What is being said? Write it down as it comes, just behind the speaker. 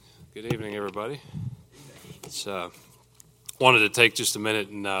Good evening, everybody. Wanted to take just a minute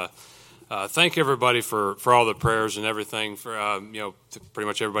and thank everybody for all the prayers and everything. Pretty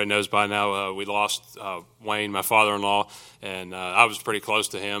much everybody knows by now we lost Wayne, my father-in-law, and I was pretty close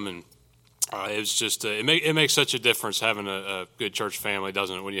to him, and it was just it makes such a difference having a good church family,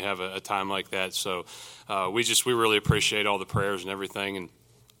 doesn't it, when you have a time like that? So we really appreciate all the prayers and everything, and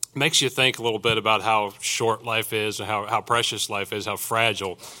it makes you think a little bit about how short life is and how precious life is, how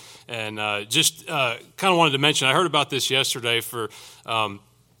fragile. And kind of wanted to mention, I heard about this yesterday for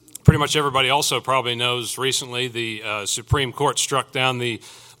pretty much everybody also probably knows recently the Supreme Court struck down the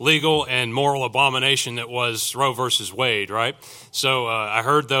legal and moral abomination that was Roe versus Wade, right? So I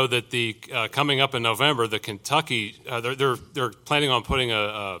heard, though, that the coming up in November, the Kentucky, they're planning on putting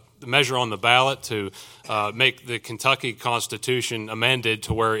a measure on the ballot to make the Kentucky Constitution amended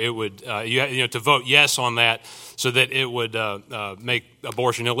to where it would, to vote yes on that, so that it would make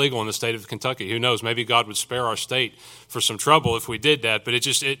abortion illegal in the state of Kentucky. Who knows? Maybe God would spare our state for some trouble if we did that. But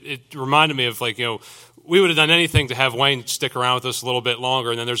it reminded me of, we would have done anything to have Wayne stick around with us a little bit longer,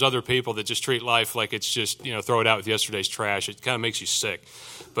 and then there's other people that just treat life like it's just, throw it out with yesterday's trash. It kind of makes you sick.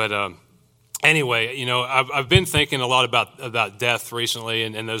 But anyway, I've been thinking a lot about death recently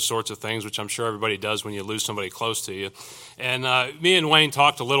and those sorts of things, which I'm sure everybody does when you lose somebody close to you. And me and Wayne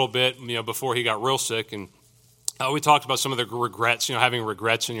talked a little bit, before he got real sick, and we talked about some of the regrets, having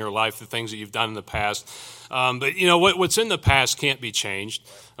regrets in your life, the things that you've done in the past. But what's in the past can't be changed.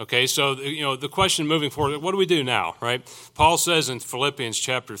 Okay, so the question moving forward, what do we do now, right? Paul says in Philippians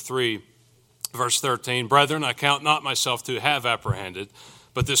chapter 3, verse 13, "Brethren, I count not myself to have apprehended,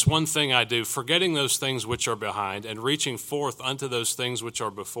 but this one thing I do, forgetting those things which are behind and reaching forth unto those things which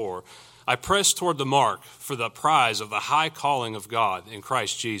are before, I press toward the mark for the prize of the high calling of God in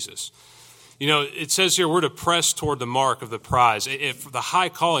Christ Jesus." It says here we're to press toward the mark of the prize. If the high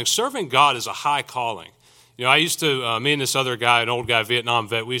calling, serving God is a high calling. I used to, me and this other guy, an old guy, Vietnam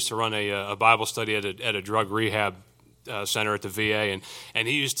vet, we used to run a Bible study at a drug rehab center at the VA, and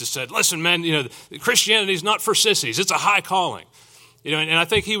he used to say, "Listen, man, Christianity is not for sissies. It's a high calling." And I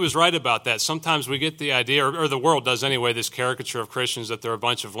think he was right about that. Sometimes we get the idea, or the world does anyway, this caricature of Christians that they're a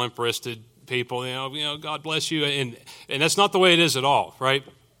bunch of limp-wristed people. God bless you, and that's not the way it is at all, right?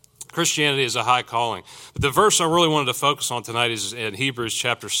 Christianity is a high calling. But the verse I really wanted to focus on tonight is in Hebrews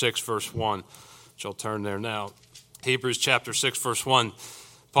chapter 6, verse 1, which I'll turn there now. Hebrews chapter 6, verse 1,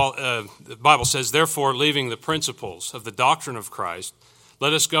 the Bible says, "Therefore, leaving the principles of the doctrine of Christ,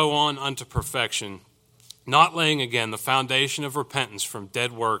 let us go on unto perfection, not laying again the foundation of repentance from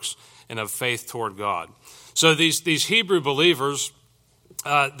dead works and of faith toward God." So these Hebrew believers,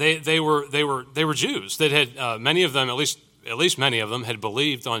 they were Jews that had many of them, at least many of them, had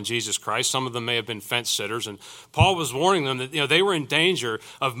believed on Jesus Christ. Some of them may have been fence sitters, and Paul was warning them that they were in danger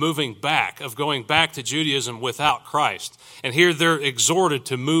of moving back, of going back to Judaism without Christ. And here they're exhorted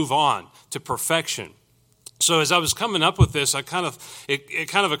to move on to perfection. So as I was coming up with this, it kind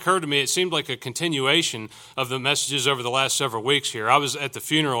of occurred to me, it seemed like a continuation of the messages over the last several weeks here. I was at the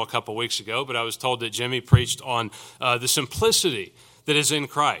funeral a couple weeks ago, but I was told that Jimmy preached on the simplicity that is in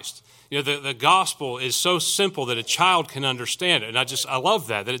Christ. The gospel is so simple that a child can understand it. And I love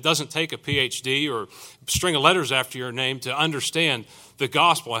that it doesn't take a PhD or string of letters after your name to understand the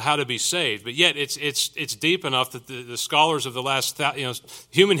gospel and how to be saved. But yet it's deep enough that the scholars of the last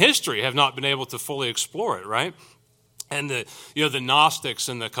human history have not been able to fully explore it, right? And the Gnostics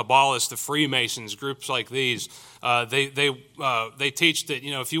and the Kabbalists, the Freemasons, groups like these, they teach that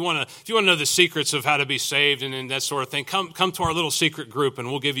if you want to know the secrets of how to be saved and that sort of thing, come to our little secret group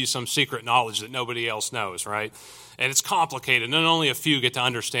and we'll give you some secret knowledge that nobody else knows, right? And it's complicated, and only a few get to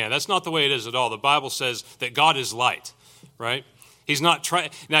understand. That's not the way it is at all. The Bible says that God is light, right? He's not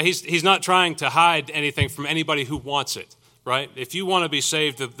trying to hide anything from anybody who wants it, right? If you want to be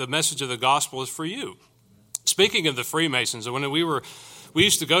saved, the message of the gospel is for you. Speaking of the Freemasons, when we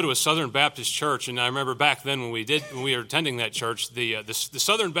used to go to a Southern Baptist church, and I remember back then when we were attending that church, the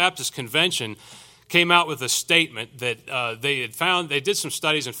Southern Baptist Convention came out with a statement that they did some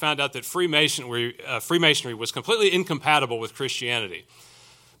studies and found out that Freemasonry was completely incompatible with Christianity.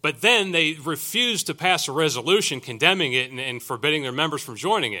 But then they refused to pass a resolution condemning it and forbidding their members from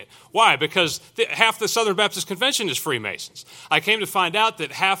joining it. Why? Because half the Southern Baptist Convention is Freemasons. I came to find out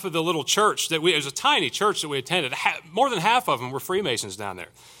that half of the little church it was a tiny church that we attended, more than half of them were Freemasons down there.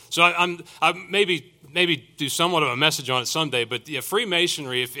 So I maybe do somewhat of a message on it someday. But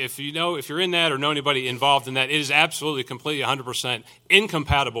Freemasonry, if you're in that or know anybody involved in that, it is absolutely, completely, 100%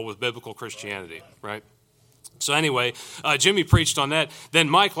 incompatible with biblical Christianity, right? So anyway, Jimmy preached on that. Then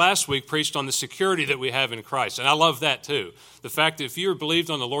Mike last week preached on the security that we have in Christ. And I love that too. The fact that if you're believed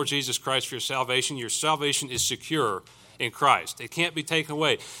on the Lord Jesus Christ for your salvation is secure in Christ. It can't be taken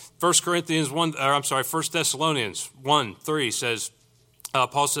away. 1 Thessalonians 1:3 says,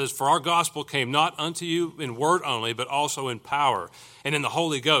 Paul says, "For our gospel came not unto you in word only, but also in power, and in the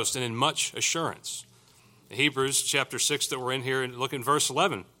Holy Ghost, and in much assurance." Hebrews chapter 6 that we're in here, and look in verse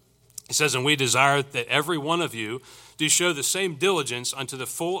 11. It says, "And we desire that every one of you do show the same diligence unto the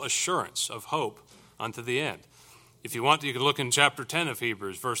full assurance of hope unto the end." If you want to, you can look in chapter 10 of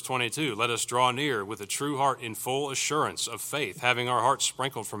Hebrews, verse 22. "Let us draw near with a true heart in full assurance of faith, having our hearts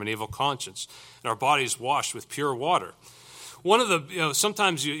sprinkled from an evil conscience, and our bodies washed with pure water." One of the,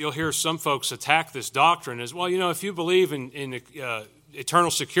 sometimes you'll hear some folks attack this doctrine as, well, if you believe in eternal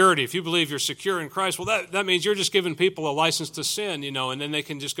security, if you believe you're secure in Christ, well, that means you're just giving people a license to sin, and then they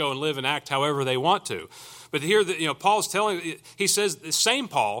can just go and live and act however they want to. But here, Paul's telling, he says, the same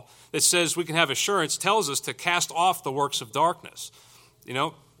Paul that says we can have assurance tells us to cast off the works of darkness.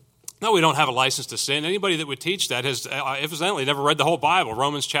 No, we don't have a license to sin. Anybody that would teach that has evidently never read the whole Bible,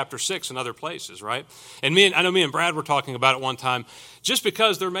 Romans chapter 6 and other places, right? And I know me and Brad were talking about it one time. Just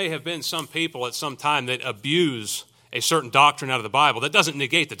because there may have been some people at some time that abuse a certain doctrine out of the Bible, that doesn't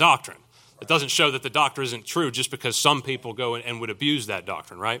negate the doctrine. It doesn't show that the doctrine isn't true just because some people go and would abuse that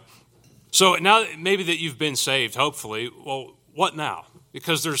doctrine, right? So now maybe that you've been saved, hopefully, well, what now?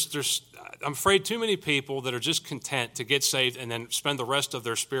 Because I'm afraid too many people that are just content to get saved and then spend the rest of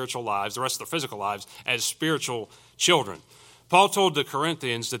their spiritual lives, the rest of their physical lives, as spiritual children. Paul told the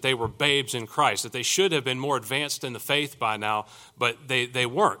Corinthians that they were babes in Christ, that they should have been more advanced in the faith by now, but they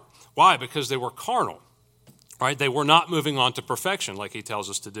weren't. Why? Because they were carnal. Right? They were not moving on to perfection like he tells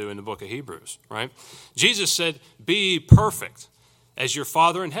us to do in the book of Hebrews, right? Jesus said, "Be perfect as your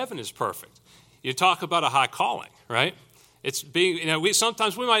Father in heaven is perfect." You talk about a high calling, right? It's being,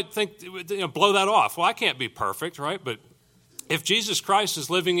 sometimes we might think, blow that off. Well, I can't be perfect, right? But if Jesus Christ is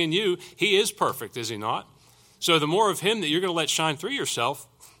living in you, he is perfect, is he not? So the more of him that you're going to let shine through yourself,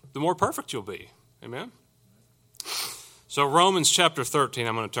 the more perfect you'll be. Amen? So Romans chapter 13,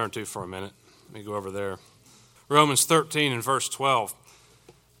 I'm going to turn to for a minute. Let me go over there. Romans 13 and verse 12.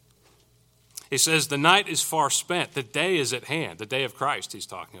 He says, "The night is far spent, the day is at hand," the day of Christ he's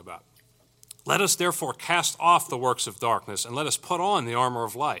talking about. "Let us therefore cast off the works of darkness, and let us put on the armor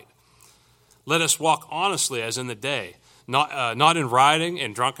of light. Let us walk honestly as in the day, not in rioting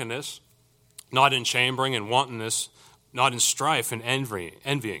and drunkenness, not in chambering and wantonness, not in strife and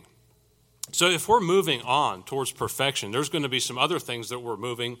envying." So if we're moving on towards perfection, there's going to be some other things that we're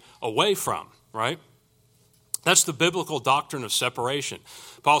moving away from, right? That's the biblical doctrine of separation.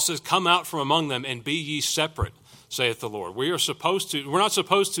 Paul says, "Come out from among them and be ye separate, saith the Lord." We're not supposed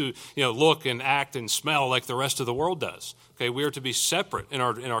to, look and act and smell like the rest of the world does. Okay, we are to be separate in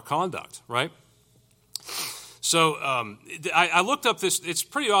our conduct, right? So I looked up this. It's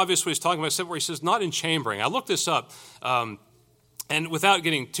pretty obvious what he's talking about, where he says, "Not in chambering." I looked this up, and without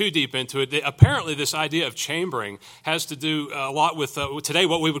getting too deep into it, apparently this idea of chambering has to do a lot with today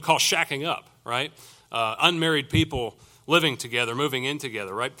what we would call shacking up, right? Unmarried people living together, moving in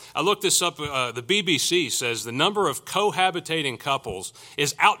together, right? I looked this up. The BBC says the number of cohabitating couples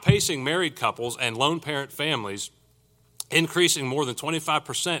is outpacing married couples and lone parent families, increasing more than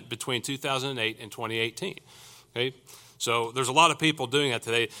 25% between 2008 and 2018. Okay, so there's a lot of people doing that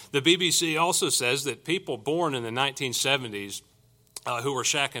today. The BBC also says that people born in the 1970s who were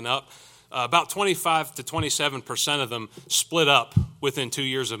shacking up, about 25 to 27% of them split up within 2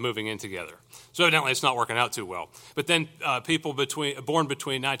 years of moving in together. So evidently it's not working out too well. But then people born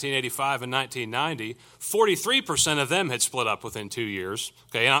between 1985 and 1990, 43% of them had split up within 2 years.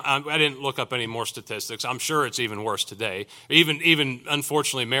 Okay, I didn't look up any more statistics. I'm sure it's even worse today. Even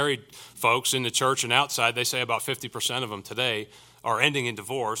unfortunately married folks in the church and outside, they say about 50% of them today are ending in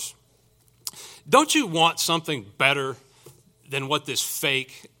divorce. Don't you want something better than what this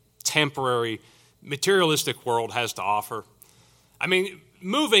fake, temporary, materialistic world has to offer? I mean,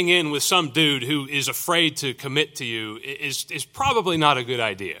 moving in with some dude who is afraid to commit to you is probably not a good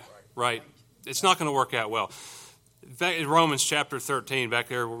idea, right? It's not going to work out well. Back in Romans chapter 13, back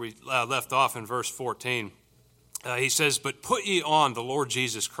there where we left off in verse 14, he says, "But put ye on the Lord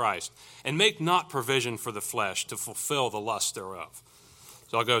Jesus Christ, and make not provision for the flesh to fulfill the lust thereof."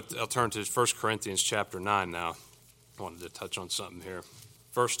 So I'll turn to 1 Corinthians chapter 9 now. I wanted to touch on something here.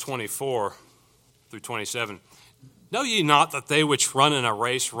 Verse 24 through 27. "Know ye not that they which run in a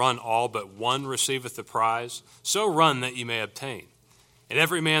race run all, but one receiveth the prize? So run that ye may obtain. And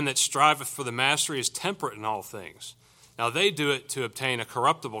every man that striveth for the mastery is temperate in all things. Now they do it to obtain a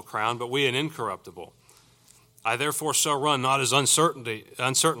corruptible crown, but we an incorruptible. I therefore so run, not as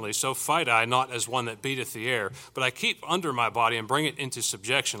uncertainly, so fight I, not as one that beateth the air, but I keep under my body and bring it into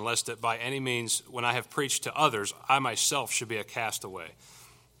subjection, lest that by any means, when I have preached to others, I myself should be a castaway.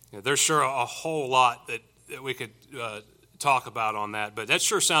 There's sure a whole lot that we could talk about on that, but that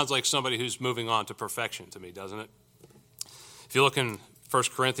sure sounds like somebody who's moving on to perfection to me, doesn't it? If you look in 1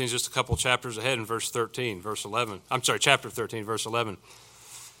 Corinthians, just a couple chapters ahead in chapter 13, verse 11,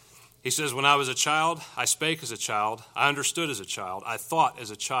 he says, when I was a child, I spake as a child, I understood as a child, I thought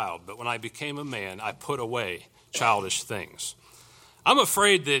as a child, but when I became a man, I put away childish things. I'm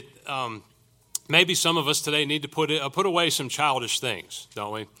afraid that maybe some of us today need to put away some childish things,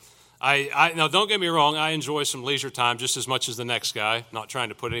 don't we? Now, don't get me wrong, I enjoy some leisure time just as much as the next guy, not trying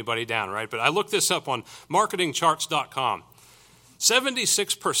to put anybody down, right? But I looked this up on marketingcharts.com.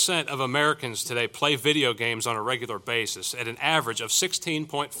 76% of Americans today play video games on a regular basis at an average of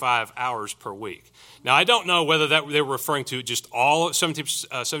 16.5 hours per week. Now, I don't know whether they were referring to just all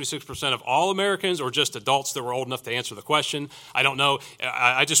 76% of all Americans or just adults that were old enough to answer the question. I don't know.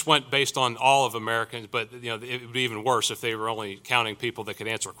 I just went based on all of Americans, but it would be even worse if they were only counting people that could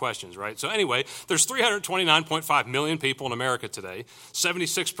answer questions, right? So anyway, there's 329.5 million people in America today.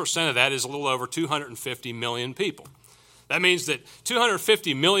 76% of that is a little over 250 million people. That means that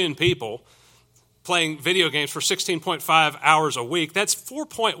 250 million people playing video games for 16.5 hours a week, that's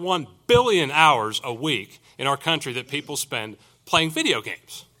 4.1 billion hours a week in our country that people spend playing video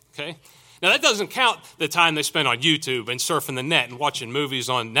games, okay? Now, that doesn't count the time they spend on YouTube and surfing the net and watching movies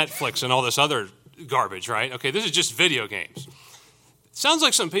on Netflix and all this other garbage, right? Okay, this is just video games. Sounds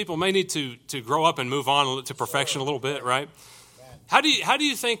like some people may need to grow up and move on to perfection a little bit, right? How do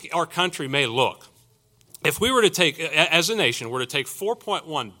you think our country may look if we were to take, as a nation, were to take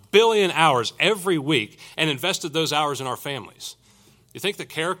 4.1 billion hours every week and invested those hours in our families? You think the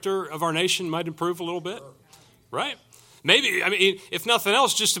character of our nation might improve a little bit? Right? Maybe, if nothing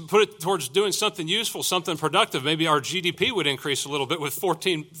else, just to put it towards doing something useful, something productive, maybe our GDP would increase a little bit with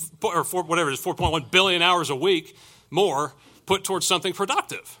 4.1 billion hours a week more put towards something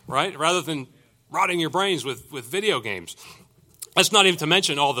productive, right? Rather than rotting your brains with video games. That's not even to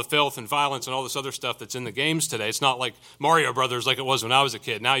mention all the filth and violence and all this other stuff that's in the games today. It's not like Mario Brothers like it was when I was a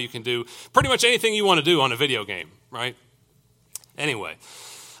kid. Now you can do pretty much anything you want to do on a video game, right? Anyway,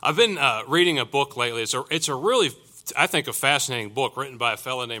 I've been reading a book lately. It's a really, I think, a fascinating book written by a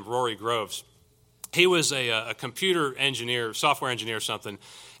fellow named Rory Groves. He was a computer engineer, software engineer or something,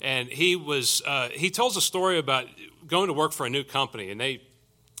 and he tells a story about going to work for a new company, and they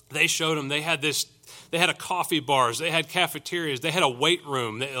showed him they had a coffee bars, they had cafeterias, they had a weight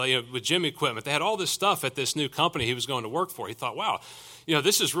room with gym equipment. They had all this stuff at this new company he was going to work for. He thought, wow,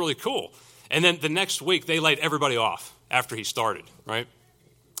 this is really cool. And then the next week, they laid everybody off after he started, right?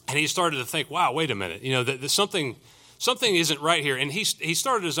 And he started to think, wow, wait a minute, something isn't right here. And he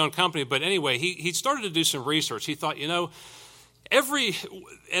started his own company, but anyway, he started to do some research. He thought,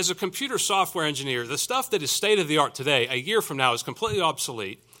 as a computer software engineer, the stuff that is state of the art today, a year from now, is completely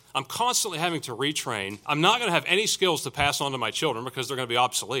obsolete. I'm constantly having to retrain. I'm not going to have any skills to pass on to my children because they're going to be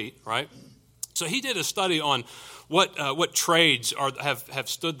obsolete, right? So he did a study on what trades have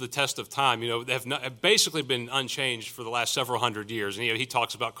stood the test of time. Have basically been unchanged for the last several hundred years. And he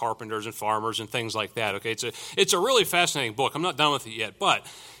talks about carpenters and farmers and things like that. Okay, it's a really fascinating book. I'm not done with it yet, but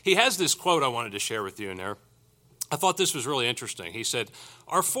he has this quote I wanted to share with you in there. I thought this was really interesting. He said,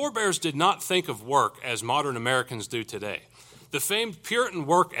 "Our forebears did not think of work as modern Americans do today. The famed Puritan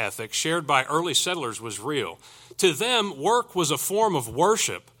work ethic shared by early settlers was real. To them, work was a form of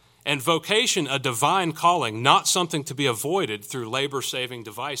worship and vocation a divine calling, not something to be avoided through labor-saving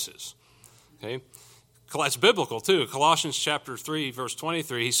devices." Okay? That's biblical too. Colossians chapter 3, verse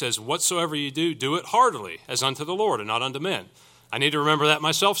 23, he says, "Whatsoever you do, do it heartily, as unto the Lord and not unto men." I need to remember that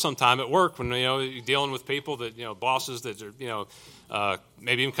myself sometime at work when, you're dealing with people that, bosses that are,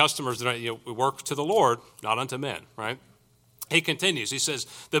 maybe even customers that work to the Lord, not unto men, right? He continues, he says,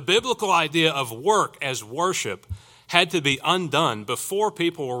 "The biblical idea of work as worship had to be undone before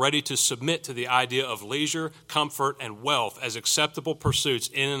people were ready to submit to the idea of leisure, comfort, and wealth as acceptable pursuits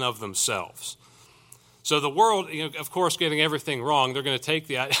in and of themselves." So the world, of course, getting everything wrong, they're going to take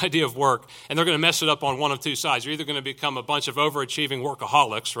the idea of work and they're going to mess it up on one of two sides. You're either going to become a bunch of overachieving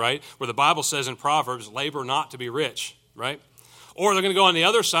workaholics, right, where the Bible says in Proverbs, labor not to be rich, right? Or they're going to go on the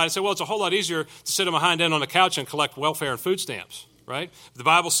other side and say, well, it's a whole lot easier to sit on my hind end on the couch and collect welfare and food stamps, right? The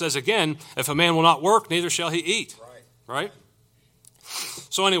Bible says, again, if a man will not work, neither shall he eat, right?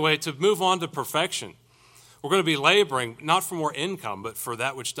 So anyway, to move on to perfection, we're going to be laboring not for more income, but for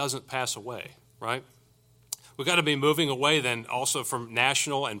that which doesn't pass away, right? We've got to be moving away then also from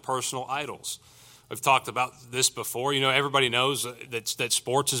national and personal idols. We've talked about this before. Everybody knows that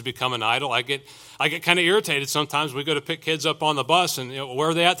sports has become an idol. I get kind of irritated sometimes. We go to pick kids up on the bus, and where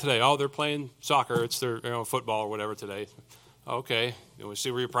are they at today? Oh, they're playing soccer. It's their football or whatever today. Okay, we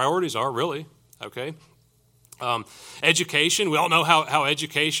see where your priorities are, really. Okay. Education. We all know how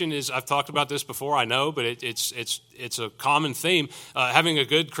education is. I've talked about this before. I know, but it's a common theme. Having a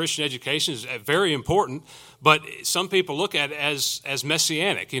good Christian education is very important. But some people look at it as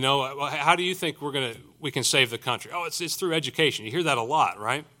messianic. How do you think we can save the country? Oh, it's through education. You hear that a lot,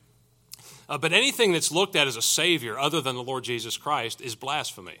 right? But anything that's looked at as a savior other than the Lord Jesus Christ is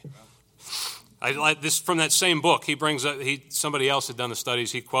blasphemy. I like this from that same book. He brings up. Somebody else had done the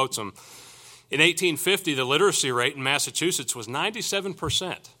studies. He quotes them. In 1850, the literacy rate in Massachusetts was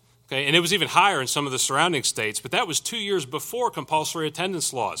 97%. Okay, and it was even higher in some of the surrounding states, but that was 2 years before compulsory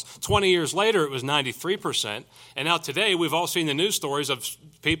attendance laws. 20 years later, it was 93%, and now today we've all seen the news stories of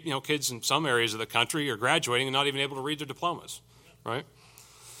people, kids in some areas of the country are graduating and not even able to read their diplomas, right?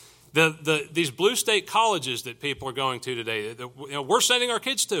 These blue state colleges that people are going to today, we're sending our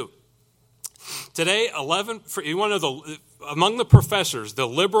kids to. Today, you want to know among the professors, the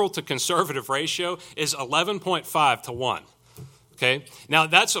liberal to conservative ratio is 11.5 to 1. Okay? Now,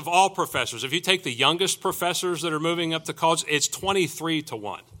 that's of all professors. If you take the youngest professors that are moving up to college, it's 23 to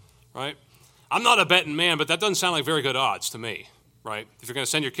 1, right? I'm not a betting man, but that doesn't sound like very good odds to me, right? If you're going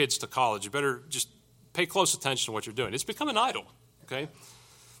to send your kids to college, you better just pay close attention to what you're doing. It's become an idol, okay?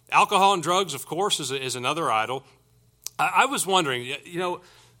 Alcohol and drugs, of course, is another idol. I was wondering,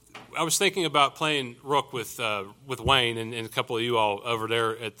 I was thinking about playing rook with Wayne and a couple of you all over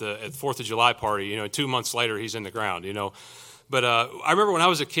there at the 4th of July party. 2 months later, he's in the ground, But I remember when I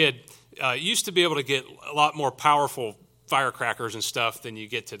was a kid, you used to be able to get a lot more powerful firecrackers and stuff than you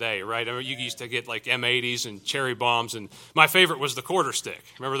get today, right? I mean, you used to get like M80s and cherry bombs, and my favorite was the quarter stick.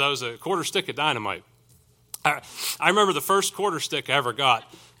 Remember those? A quarter stick of dynamite. I remember the first quarter stick I ever got.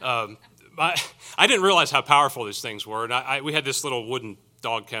 I didn't realize how powerful these things were, and we had this little wooden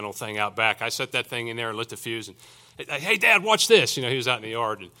dog kennel thing out back. I set that thing in there and lit the fuse, and hey, Dad, watch this. He was out in the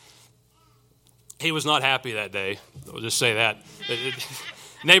yard, and he was not happy that day. I'll just say that.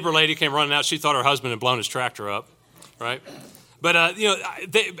 Neighbor lady came running out. She thought her husband had blown his tractor up, right? But,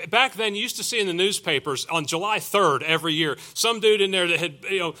 back then, you used to see in the newspapers on July 3rd every year, some dude in there that had,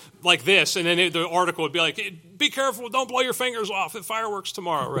 like this, and then the article would be like, hey, be careful, don't blow your fingers off at fireworks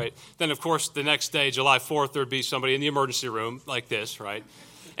tomorrow, right? Then, of course, the next day, July 4th, there'd be somebody in the emergency room like this, right?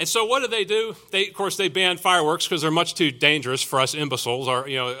 And so what do? They banned fireworks because they're much too dangerous for us imbeciles, or,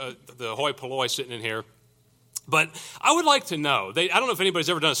 the hoi polloi sitting in here. But I would like to know, I don't know if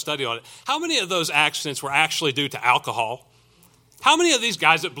anybody's ever done a study on it, how many of those accidents were actually due to alcohol? How many of these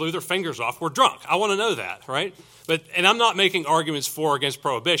guys that blew their fingers off were drunk? I want to know that, right? And I'm not making arguments for or against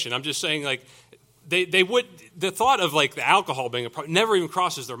prohibition. I'm just saying, like, the thought of, like, the alcohol being a problem never even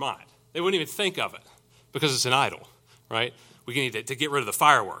crosses their mind. They wouldn't even think of it because it's an idol, right? We need to get rid of the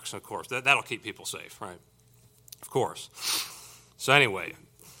fireworks, of course. That'll keep people safe, right? Of course. So anyway,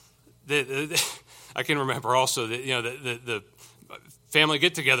 I can remember also that, the family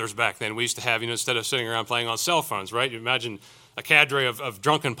get-togethers back then we used to have, instead of sitting around playing on cell phones, right? You imagine a cadre of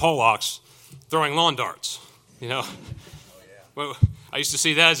drunken Polacks throwing lawn darts, Oh, yeah. Well, I used to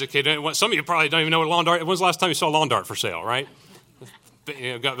see that as a kid. Some of you probably don't even know what a lawn dart. When's the last time you saw a lawn dart for sale, right?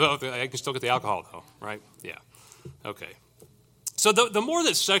 I can still get the alcohol though, right? Yeah. Okay. So the more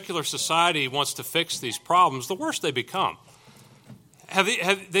that secular society wants to fix these problems, the worse they become.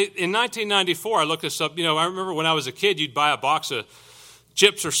 In 1994, I looked this up. I remember when I was a kid, you'd buy a box of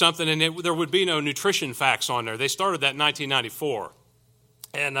chips or something, and there would be no nutrition facts on there. They started that in 1994,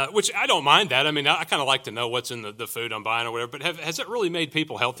 and which I don't mind that. I mean, I kind of like to know what's in the food I'm buying or whatever, but has it really made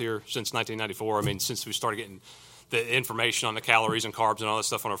people healthier since 1994? I mean, since we started getting the information on the calories and carbs and all that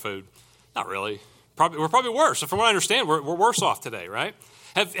stuff on our food? Not really. We're probably worse. From what I understand, we're worse off today, right?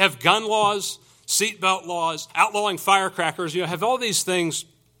 Have gun laws, seatbelt laws, outlawing firecrackers, have all these things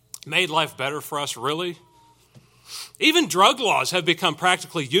made life better for us, really? Even drug laws have become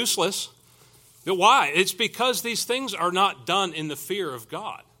practically useless. Why? It's because these things are not done in the fear of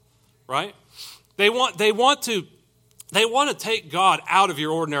God, right? They want to take God out of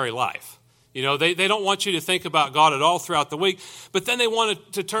your ordinary life. They don't want you to think about God at all throughout the week, but then they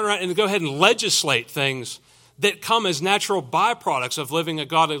want to turn around and go ahead and legislate things that come as natural byproducts of living a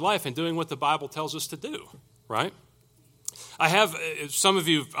godly life and doing what the Bible tells us to do, right? Some of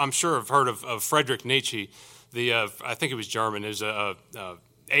you, I'm sure, have heard of Friedrich Nietzsche. I think he was German. He was an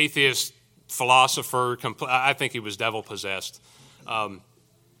atheist philosopher. I think he was devil-possessed. But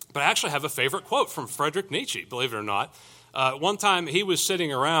I actually have a favorite quote from Friedrich Nietzsche, believe it or not. One time he was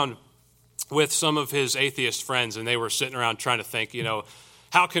sitting around with some of his atheist friends, and they were sitting around trying to think,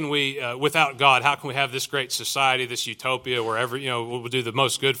 how can we, without God, how can we have this great society, this utopia where we'll do the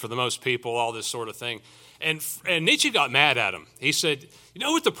most good for the most people, all this sort of thing. And Nietzsche got mad at him. He said, you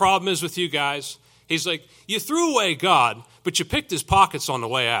know what the problem is with you guys? He's like, you threw away God, but you picked his pockets on the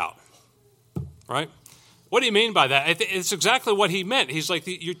way out, right? What do you mean by that? It's exactly what he meant. He's like,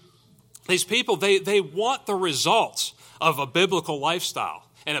 these people, they want the results of a biblical lifestyle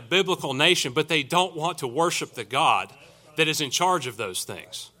and a biblical nation, but they don't want to worship the God that is in charge of those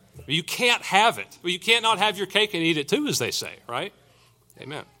things. You can't have it. You can't not have your cake and eat it too, as they say, right?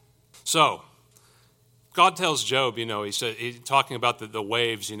 Amen. So, God tells Job, he said, talking about the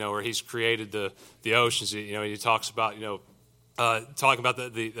waves, where he's created the oceans, he talks about, talking about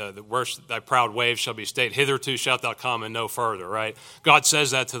the worst, thy proud waves shall be stayed. Hitherto shalt thou come and no further, right? God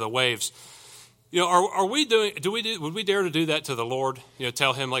says that to the waves. Would we dare to do that to the Lord?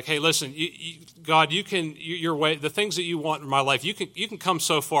 Tell him like, hey, listen, God, your way, the things that you want in my life, you can come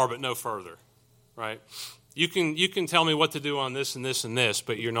so far, but no further, right? You can tell me what to do on this and this and this,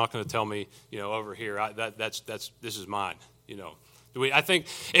 but you're not going to tell me, over here. This is mine. I think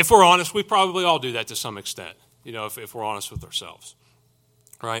if we're honest, we probably all do that to some extent. If we're honest with ourselves,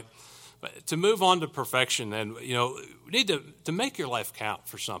 right? But to move on to perfection, and we need to make your life count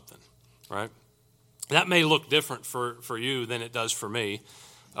for something, right? That may look different for you than it does for me.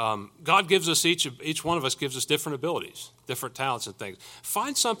 God gives us each one of us gives us different abilities, different talents and things.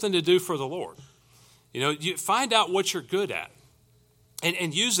 Find something to do for the Lord. You find out what you're good at,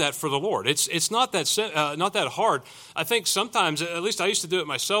 and use that for the Lord. It's not that hard. I think sometimes, at least I used to do it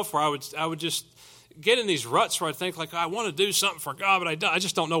myself, where I would just get in these ruts where I think like I want to do something for God, but I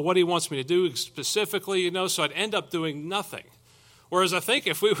just don't know what He wants me to do specifically. So I'd end up doing nothing. Whereas I think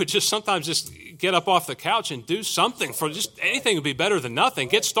if we would sometimes just get up off the couch and do something for just anything would be better than nothing.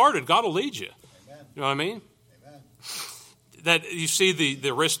 Get started. God will lead you. Amen. You know what I mean? Amen. That you see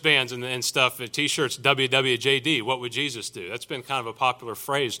the wristbands and stuff, the T-shirts, WWJD, what would Jesus do? That's been kind of a popular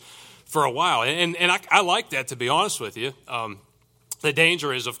phrase for a while. And I like that, to be honest with you. The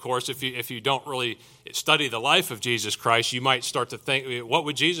danger is, of course, if you don't really study the life of Jesus Christ, you might start to think, what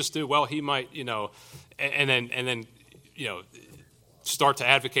would Jesus do? Well, he might, and then start to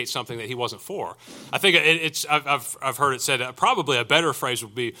advocate something that he wasn't for. I think I've heard it said probably a better phrase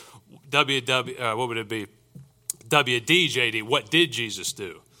would be what would it be? WDJD. What did Jesus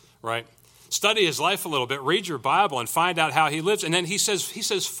do? Right? Study his life a little bit. Read your Bible and find out how he lives. And then he says,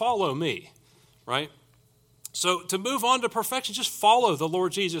 follow me. Right? So to move on to perfection, just follow the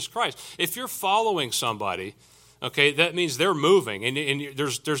Lord Jesus Christ. If you're following somebody, okay, that means they're moving, and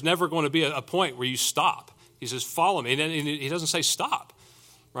there's never going to be a point where you stop. He says, follow me. And he doesn't say stop,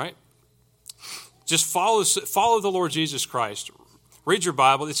 right? Just follow the Lord Jesus Christ. Read your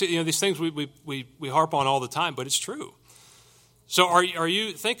Bible. It's, these things we harp on all the time, but it's true. So are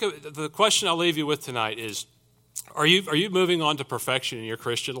you, think of the question I'll leave you with tonight is, are you moving on to perfection in your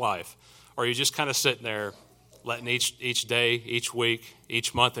Christian life? Or are you just kind of sitting there letting each day, each week,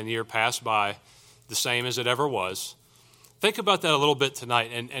 each month and year pass by the same as it ever was? Think about that a little bit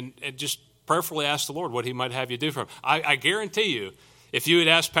tonight and just prayerfully ask the Lord what he might have you do for him. I guarantee you, if you had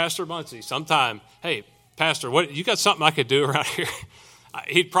asked Pastor Muncie sometime, hey, Pastor, what you got something I could do around here?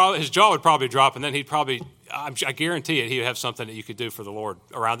 His jaw would probably drop, and then I guarantee it, he would have something that you could do for the Lord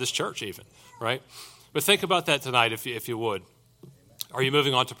around this church even, right? But think about that tonight if you would. Are you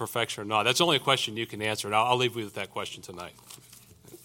moving on to perfection or not? That's only a question you can answer, and I'll leave you with that question tonight.